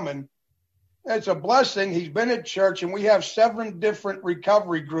started coming. It's a blessing. He's been at church, and we have 7 different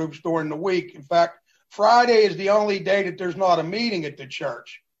recovery groups during the week. In fact, Friday is the only day that there's not a meeting at the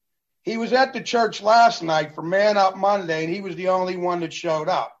church. He was at the church last night for Man Up Monday, and he was the only one that showed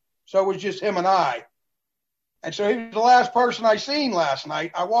up. So it was just him and I. And so he was the last person I seen last night.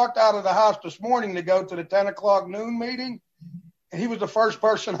 I walked out of the house this morning to go to the 10 o'clock noon meeting, and he was the first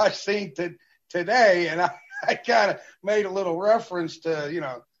person I seen today. And I kind of made a little reference to,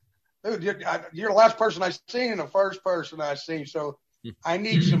 dude, you're the last person I seen and the first person I seen. So I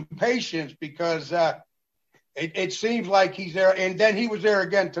need some patience because it seems like he's there, and then he was there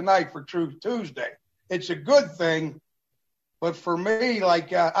again tonight for Truth Tuesday. It's a good thing, but for me,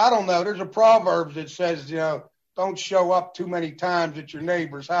 I don't know. There's a proverb that says, don't show up too many times at your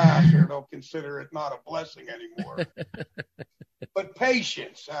neighbor's house, or they'll consider it not a blessing anymore. But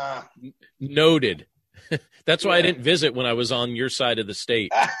patience. Noted. That's why I didn't visit when I was on your side of the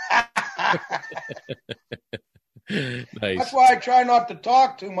state. Nice. That's why I try not to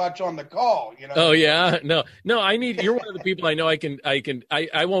talk too much on the call, Oh yeah, no. You're one of the people I know.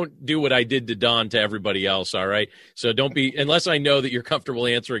 I won't do what I did to Don to everybody else. All right. So don't be, unless I know that you're comfortable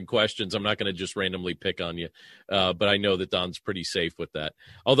answering questions, I'm not going to just randomly pick on you. But I know that Don's pretty safe with that.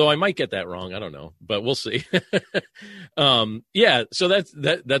 Although I might get that wrong. I don't know, but we'll see. Yeah. So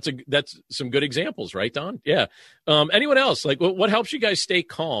that's some good examples, right, Don? Yeah. Anyone else? What helps you guys stay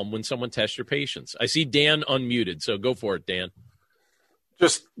calm when someone tests your patience? I see Dan unmuted, so go for it, Dan.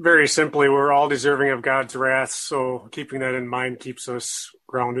 Just very simply, we're all deserving of God's wrath, so keeping that in mind keeps us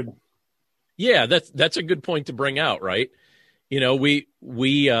grounded. Yeah, that's a good point to bring out, right? You know, we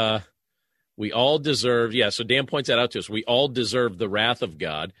all deserve, so Dan points that out to us. We all deserve the wrath of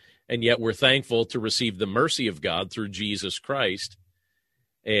God, and yet we're thankful to receive the mercy of God through Jesus Christ.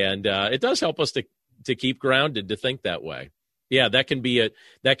 And it does help us to keep grounded, to think that way. Yeah, that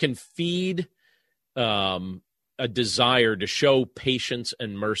can feed a desire to show patience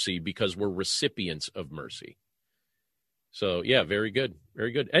and mercy because we're recipients of mercy. So, yeah, very good.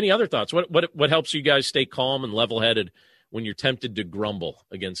 Very good. Any other thoughts? What helps you guys stay calm and level-headed when you're tempted to grumble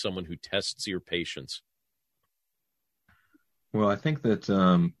against someone who tests your patience? Well, I think that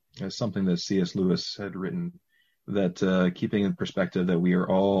as something that C.S. Lewis had written, that keeping in perspective that we are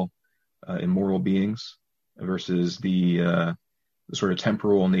all immoral beings versus the sort of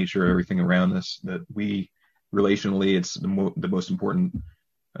temporal nature of everything around us, that we relationally, it's the most important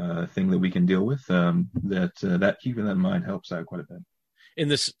thing that we can deal with. That keeping that in mind helps out quite a bit.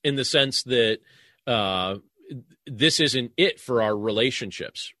 In the sense that this isn't it for our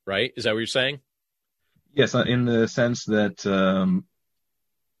relationships, right? Is that what you're saying? Yes, in the sense that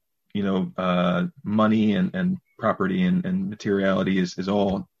money and property and materiality is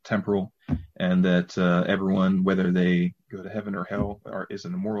all temporal, and that everyone, whether they go to heaven or hell, is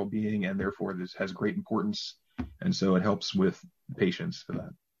an immoral being, and therefore this has great importance. And so it helps with patience for that.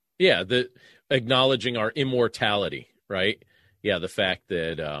 Yeah, the acknowledging our immortality, right? Yeah, the fact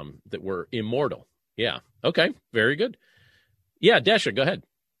that that we're immortal. Yeah. Okay. Very good. Yeah, Desha, go ahead.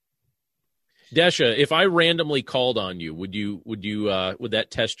 Desha, if I randomly called on you, would that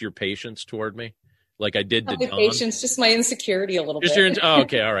test your patience toward me, like I did to Don? Patience, just my insecurity a little bit.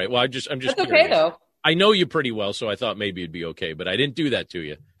 Okay, all right. Well, I'm just. That's curious. Okay though. I know you pretty well, so I thought maybe it'd be okay, but I didn't do that to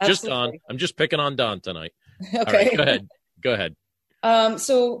you. Absolutely. Just Don. I'm just picking on Don tonight. Okay. All right, go ahead.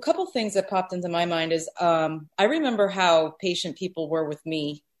 So a couple things that popped into my mind is I remember how patient people were with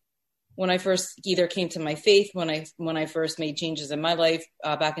me when I first either came to my faith, when I first made changes in my life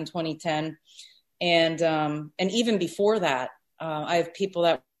back in 2010, and even before that, I have people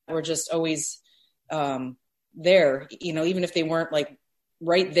that were just always there. You know, even if they weren't like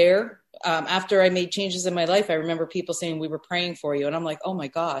right there. After I made changes in my life, I remember people saying, "We were praying for you," and I'm like, "Oh my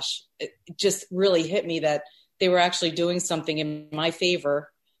gosh!" It just really hit me that they were actually doing something in my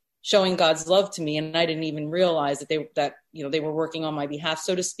favor, showing God's love to me. And I didn't even realize that they were working on my behalf,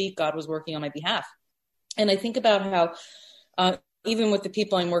 so to speak. God was working on my behalf. And I think about how, even with the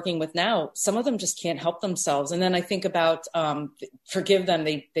people I'm working with now, some of them just can't help themselves. And then I think about, forgive them.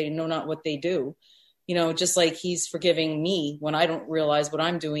 They know not what they do, you know, just like he's forgiving me when I don't realize what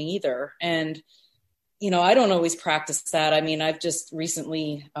I'm doing either. And, you know, I don't always practice that. I mean, I've just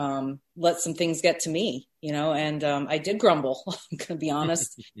recently let some things get to me, you know, and I did grumble, I'm going to be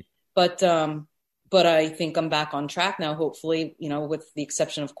honest. But I think I'm back on track now, hopefully, you know, with the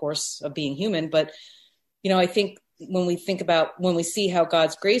exception, of course, of being human. But, you know, I think when we see how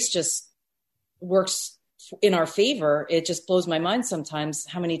God's grace just works in our favor, it just blows my mind sometimes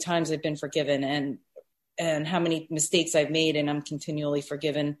how many times I've been forgiven and how many mistakes I've made, and I'm continually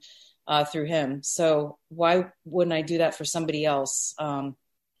forgiven through him. So why wouldn't I do that for somebody else?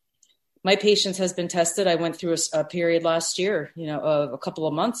 My patience has been tested. I went through a period last year, you know, of a couple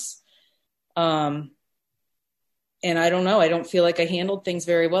of months. And I don't know, I don't feel like I handled things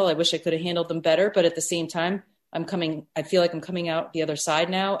very well. I wish I could have handled them better, but at the same time, I feel like I'm coming out the other side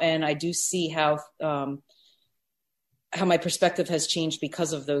now. And I do see how my perspective has changed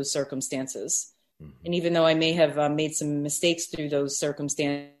because of those circumstances. Mm-hmm. And even though I may have made some mistakes through those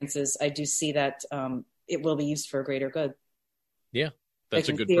circumstances, I do see that it will be used for a greater good. Yeah, that's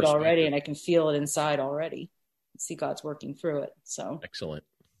a good perspective. I can see it already, and I can feel it inside already. See God's working through it. So excellent.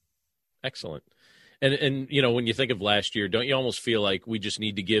 And you know, when you think of last year, don't you almost feel like we just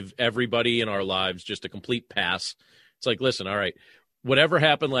need to give everybody in our lives just a complete pass? It's like, listen, all right, whatever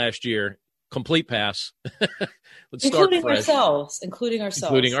happened last year, complete pass. Let's start fresh. Including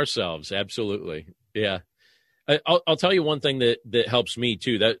ourselves. Absolutely. Yeah. I'll tell you one thing that helps me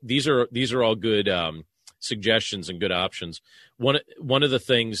too. That these are all good suggestions and good options. One of the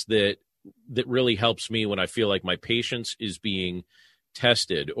things that really helps me when I feel like my patience is being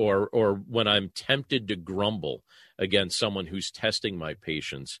tested, or when I'm tempted to grumble against someone who's testing my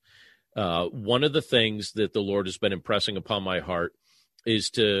patience, one of the things that the Lord has been impressing upon my heart is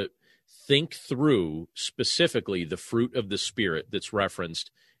to think through specifically the fruit of the Spirit that's referenced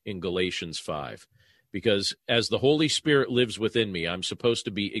in Galatians 5. Because as the Holy Spirit lives within me, I'm supposed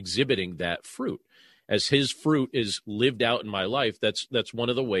to be exhibiting that fruit. as his fruit is lived out in my life, that's one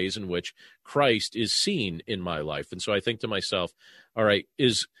of the ways in which Christ is seen in my life. And so I think to myself, all right,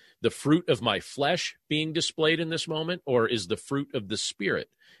 is the fruit of my flesh being displayed in this moment, or is the fruit of the Spirit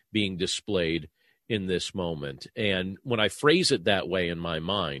being displayed in this moment? And when I phrase it that way in my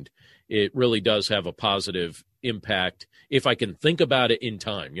mind, it really does have a positive impact. If I can think about it in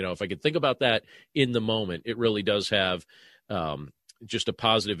time, if I can think about that in the moment, it really does have just a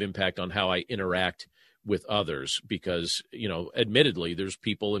positive impact on how I interact with others, because, admittedly, there's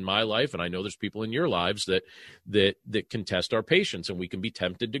people in my life, and I know there's people in your lives that can test our patience, and we can be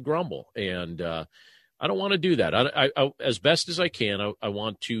tempted to grumble. And I don't want to do that. I as best as I can, I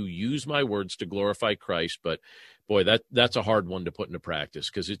want to use my words to glorify Christ. But boy, that's a hard one to put into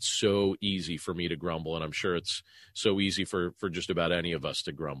practice, because it's so easy for me to grumble, and I'm sure it's so easy for just about any of us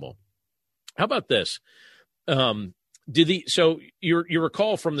to grumble. How about this? So you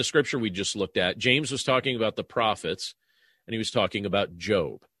recall from the scripture we just looked at, James was talking about the prophets, and he was talking about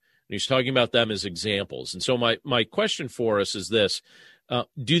Job, and he was talking about them as examples. And so my question for us is this: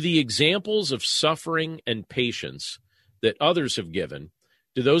 do the examples of suffering and patience that others have given,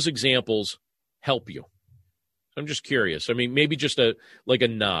 do those examples help you? I'm just curious. I mean, maybe just a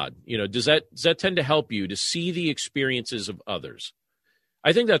nod. Does that tend to help you to see the experiences of others?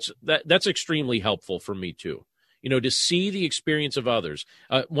 I think that's extremely helpful for me too. To see the experience of others.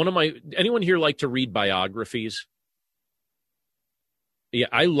 Anyone here like to read biographies? Yeah,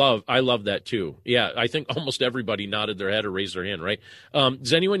 I love that too. Yeah, I think almost everybody nodded their head or raised their hand, right?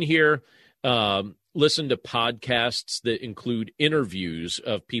 Does anyone here listen to podcasts that include interviews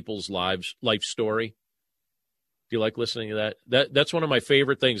of people's life story? Do you like listening to that? That's one of my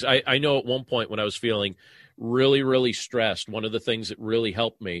favorite things. I know at one point when I was feeling really, really stressed, one of the things that really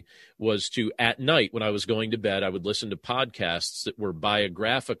helped me was to, at night when I was going to bed, I would listen to podcasts that were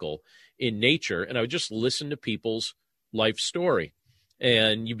biographical in nature, and I would just listen to people's life story.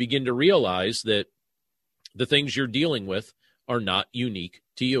 And you begin to realize that the things you're dealing with are not unique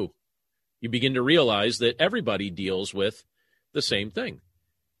to you. You begin to realize that everybody deals with the same thing.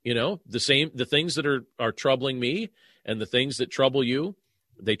 The things that are troubling me and the things that trouble you,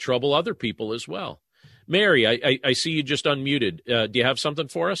 they trouble other people as well. Mary, I see you just unmuted. Do you have something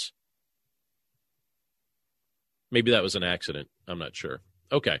for us? Maybe that was an accident. I'm not sure.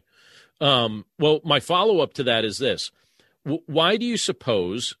 Okay. Well, my follow-up to that is this. Why do you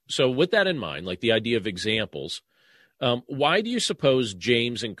suppose, so with that in mind, like the idea of examples, why do you suppose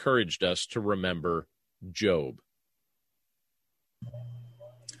James encouraged us to remember Job?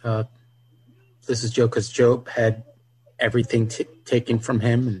 This is Job, because Job had everything taken from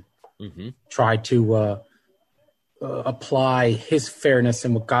him and tried to apply his fairness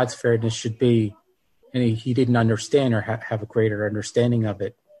and what God's fairness should be. And he didn't understand or have a greater understanding of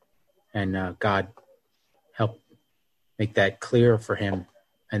it. And God helped make that clear for him.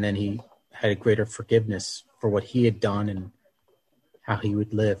 And then he had a greater forgiveness for what he had done and how he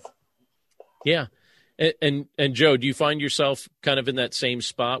would live. Yeah. And Joe, do you find yourself kind of in that same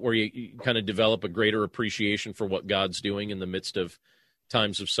spot where you kind of develop a greater appreciation for what God's doing in the midst of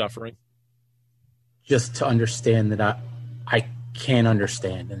times of suffering? Just to understand that I can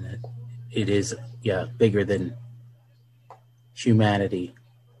understand, and that it is, bigger than humanity.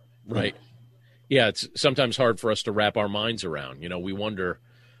 Right. Yeah, it's sometimes hard for us to wrap our minds around. We wonder,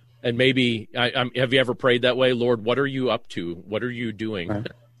 and maybe, have you ever prayed that way? Lord, what are you up to? What are you doing?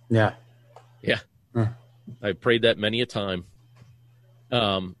 Yeah. Yeah. I've prayed that many a time.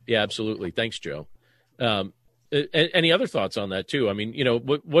 Yeah, absolutely. Thanks, Joe. Any other thoughts on that too? I mean,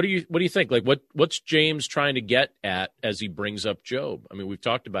 what do you think? Like, what's James trying to get at as he brings up Job? I mean, we've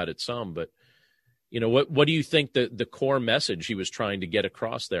talked about it some, but what do you think the core message he was trying to get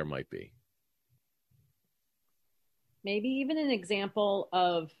across there might be? Maybe even an example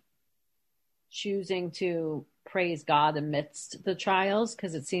of choosing to praise God amidst the trials,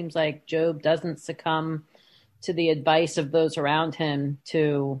 because it seems like Job doesn't succumb to the advice of those around him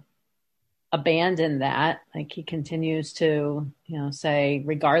to abandon that. Like, he continues to, say,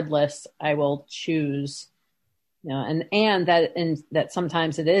 regardless, I will choose, and that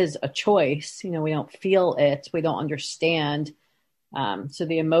sometimes it is a choice. We don't feel it, we don't understand. So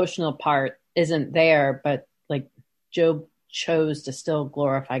the emotional part isn't there, but like Job chose to still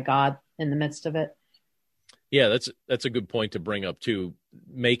glorify God in the midst of it. Yeah, that's a good point to bring up too.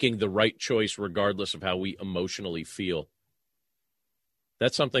 Making the right choice regardless of how we emotionally feel.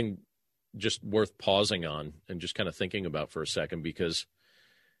 That's something just worth pausing on and just kind of thinking about for a second, because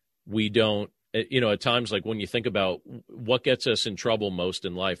we don't, at times, like when you think about what gets us in trouble most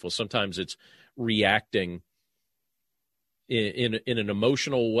in life, well, sometimes it's reacting in an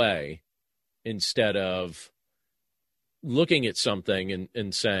emotional way instead of looking at something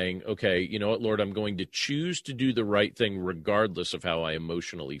and saying, okay, you know what, Lord, I'm going to choose to do the right thing regardless of how I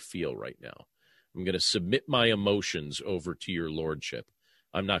emotionally feel right now. I'm going to submit my emotions over to your lordship.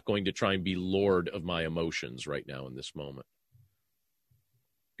 I'm not going to try and be Lord of my emotions right now in this moment.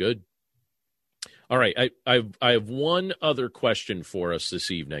 Good. All right, I have one other question for us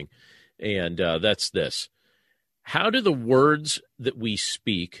this evening, and that's this. How do the words that we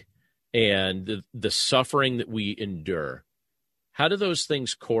speak and the suffering that we endure, how do those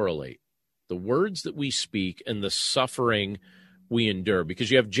things correlate? The words that we speak and the suffering we endure,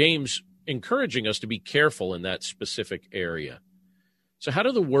 because you have James encouraging us to be careful in that specific area. So how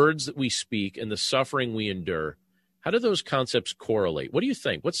do the words that we speak and the suffering we endure, how do those concepts correlate? What do you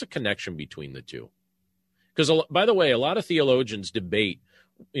think? What's the connection between the two? Because, by the way, a lot of theologians debate,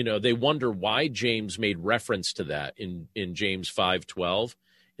 they wonder why James made reference to that in James 5:12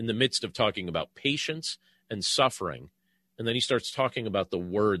 in the midst of talking about patience and suffering. And then he starts talking about the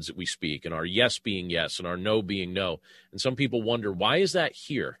words that we speak and our yes being yes and our no being no. And some people wonder, why is that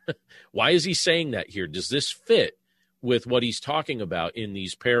here? Why is he saying that here? Does this fit with what he's talking about in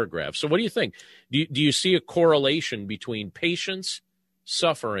these paragraphs? So what do you think? Do you see a correlation between patience,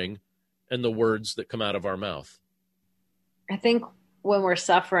 suffering, and the words that come out of our mouth? I think when we're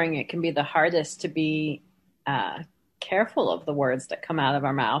suffering, it can be the hardest to be careful of the words that come out of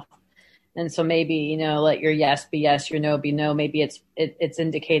our mouth. And so maybe, let your yes be yes, your no be no. Maybe it's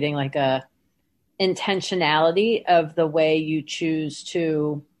indicating like a intentionality of the way you choose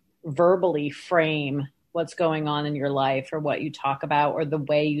to verbally frame what's going on in your life or what you talk about or the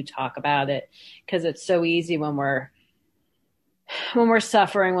way you talk about it. Because it's so easy when we're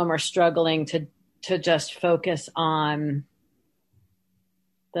suffering, when we're struggling to just focus on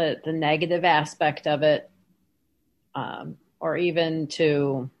the negative aspect of it, or even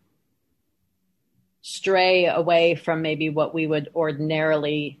to stray away from maybe what we would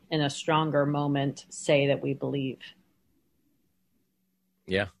ordinarily in a stronger moment say that we believe.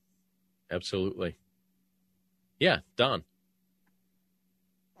 Yeah, absolutely. Yeah, Don.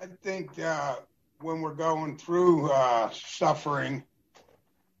 I think when we're going through suffering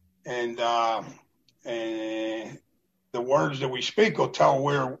and the words that we speak will tell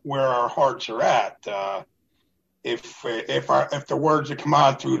where our hearts are at. If the words that come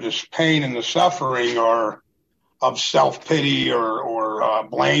out through this pain and the suffering are of self-pity or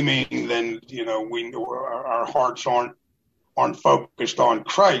blaming, then our hearts aren't focused on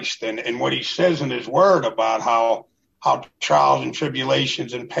Christ and what he says in his word about how trials and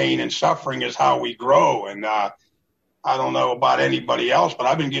tribulations and pain and suffering is how we grow. And I don't know about anybody else, but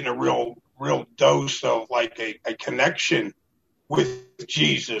I've been getting a real dose of like a connection with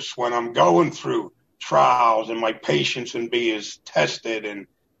Jesus when I'm going through trials and my patience and be is tested. And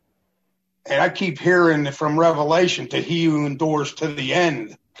I keep hearing from Revelation to he who endures to the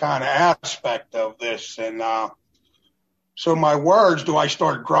end kind of aspect of this. And so my words, do I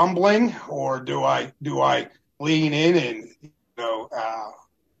start grumbling or do I lean in and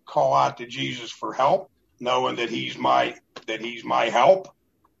call out to Jesus for help, knowing that he's my help?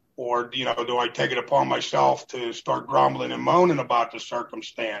 Or do I take it upon myself to start grumbling and moaning about the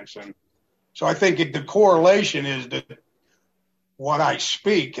circumstance? And so I think the correlation is that what I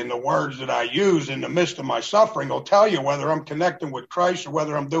speak and the words that I use in the midst of my suffering will tell you whether I'm connecting with Christ or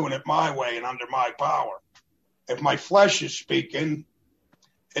whether I'm doing it my way and under my power. If my flesh is speaking,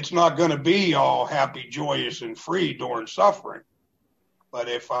 it's not going to be all happy, joyous, and free during suffering. But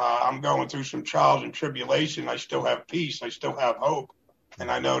if I'm going through some trials and tribulation, I still have peace, I still have hope, and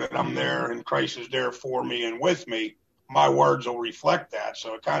I know that I'm there and Christ is there for me and with me, my words will reflect that.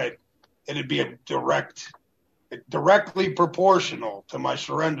 So it'd be directly proportional to my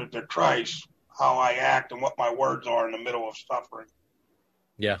surrender to Christ, how I act and what my words are in the middle of suffering.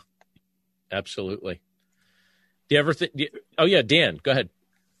 Yeah, absolutely. Do you ever think? Oh yeah, Dan, go ahead.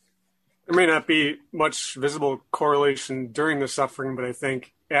 There may not be much visible correlation during the suffering, but I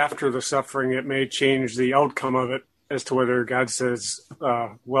think after the suffering, it may change the outcome of it as to whether God says,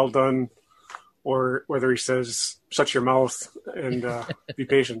 well done, or whether he says, shut your mouth and be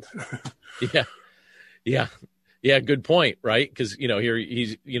patient. Yeah. Good point. Right. Because, here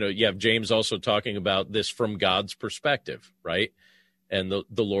you have James also talking about this from God's perspective. Right. And the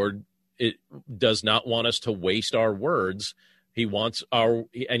Lord does not want us to waste our words. He wants and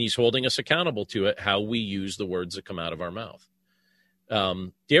he's holding us accountable to it, how we use the words that come out of our mouth.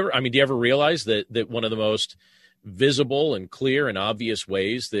 Do you ever realize that one of the most visible and clear and obvious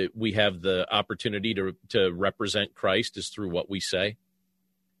ways that we have the opportunity to represent Christ is through what we say?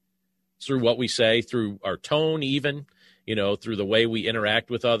 It's through what we say, through our tone even. through the way we interact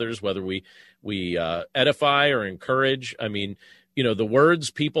with others, whether we edify or encourage. I mean, the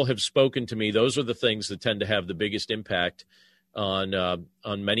words people have spoken to me, those are the things that tend to have the biggest impact on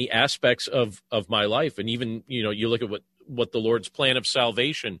many aspects of my life. And even, you look at what the Lord's plan of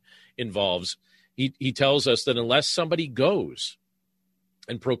salvation involves. He tells us that unless somebody goes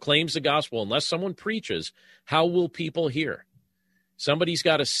and proclaims the gospel, unless someone preaches, how will people hear? Somebody's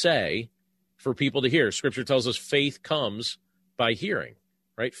got to say for people to hear. Scripture tells us faith comes by hearing,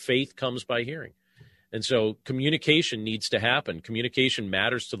 right? Faith comes by hearing. And so communication needs to happen. Communication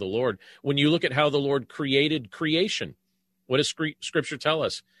matters to the Lord. When you look at how the Lord created creation, what does Scripture tell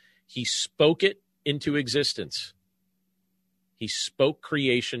us? He spoke it into existence. He spoke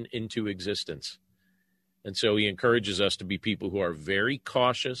creation into existence. And so he encourages us to be people who are very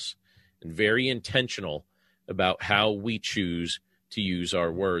cautious and very intentional about how we choose to use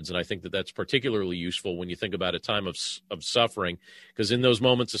our words. And I think that that's particularly useful when you think about a time of suffering, because in those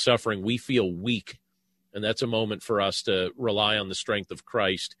moments of suffering, we feel weak. And that's a moment for us to rely on the strength of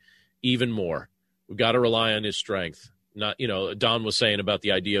Christ even more. We've got to rely on his strength. Not, Don was saying about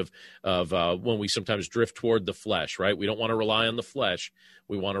the idea of when we sometimes drift toward the flesh, right? We don't want to rely on the flesh.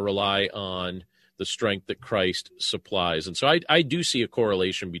 We want to rely on the strength that Christ supplies. And so I do see a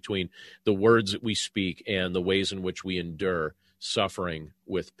correlation between the words that we speak and the ways in which we endure suffering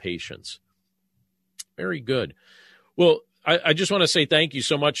with patience. Very good. Well, I just want to say thank you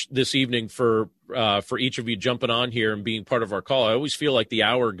so much this evening for each of you jumping on here and being part of our call. I always feel like the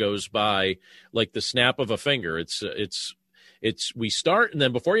hour goes by like the snap of a finger. It's we start, and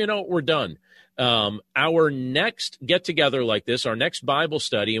then before you know it, we're done. Our next get-together like this, our next Bible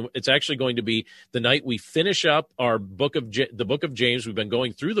study, and it's actually going to be the night we finish up our the book of James. We've been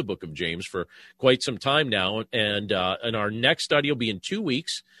going through the book of James for quite some time now, and our next study will be in 2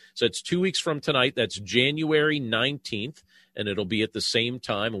 weeks. So it's 2 weeks from tonight. That's January 19th. And it'll be at the same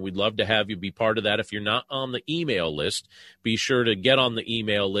time, and we'd love to have you be part of that. If you're not on the email list, be sure to get on the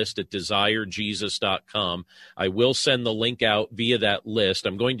email list at desirejesus.com. I will send the link out via that list.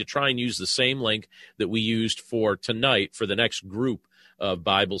 I'm going to try and use the same link that we used for tonight for the next group of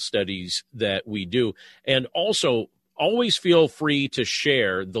Bible studies that we do. And also, always feel free to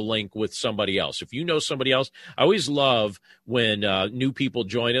share the link with somebody else. If you know somebody else, I always love when new people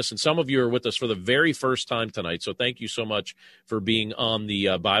join us, and some of you are with us for the very first time tonight. So thank you so much for being on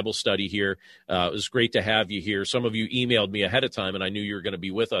the Bible study here. It was great to have you here. Some of you emailed me ahead of time, and I knew you were going to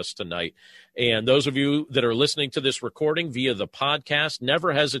be with us tonight. And those of you that are listening to this recording via the podcast,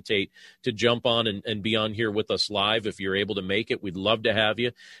 never hesitate to jump on and be on here with us live if you're able to make it. We'd love to have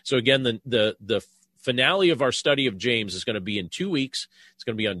you. So again, the finale of our study of James is going to be in 2 weeks. It's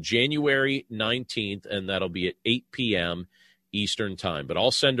going to be on January 19th, and that'll be at 8 p.m. Eastern time. But I'll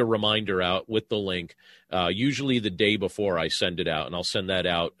send a reminder out with the link, usually the day before I send it out, and I'll send that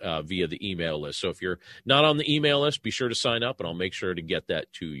out via the email list. So if you're not on the email list, be sure to sign up, and I'll make sure to get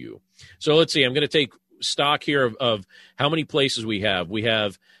that to you. So let's see. I'm going to take stock here of how many places we have. We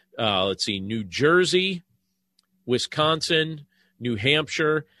have, New Jersey, Wisconsin, New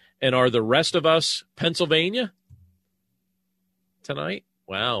Hampshire, and are the rest of us Pennsylvania tonight?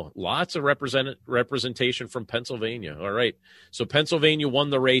 Wow, lots of representation from Pennsylvania. All right, so Pennsylvania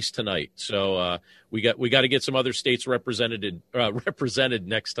won the race tonight. So we got to get some other states represented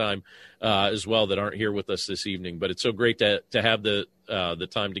next time as well that aren't here with us this evening. But it's so great to have the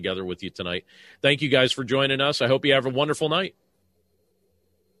time together with you tonight. Thank you guys for joining us. I hope you have a wonderful night.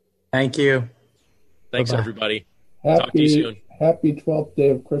 Thank you. Thanks, Bye-bye. everybody. Talk to you soon. Happy 12th day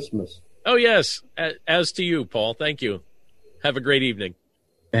of Christmas. Oh, yes. As to you, Paul. Thank you. Have a great evening.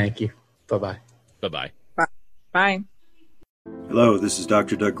 Thank you. Bye-bye. Bye-bye. Bye. Hello, this is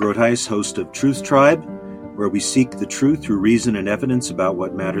Dr. Doug Groothuis, host of Truth Tribe, where we seek the truth through reason and evidence about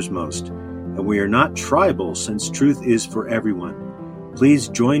what matters most. And we are not tribal, since truth is for everyone. Please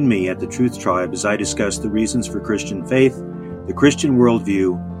join me at the Truth Tribe as I discuss the reasons for Christian faith, the Christian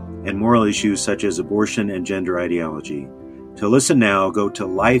worldview, and moral issues such as abortion and gender ideology. To listen now, go to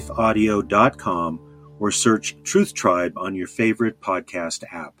lifeaudio.com or search Truth Tribe on your favorite podcast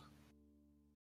app.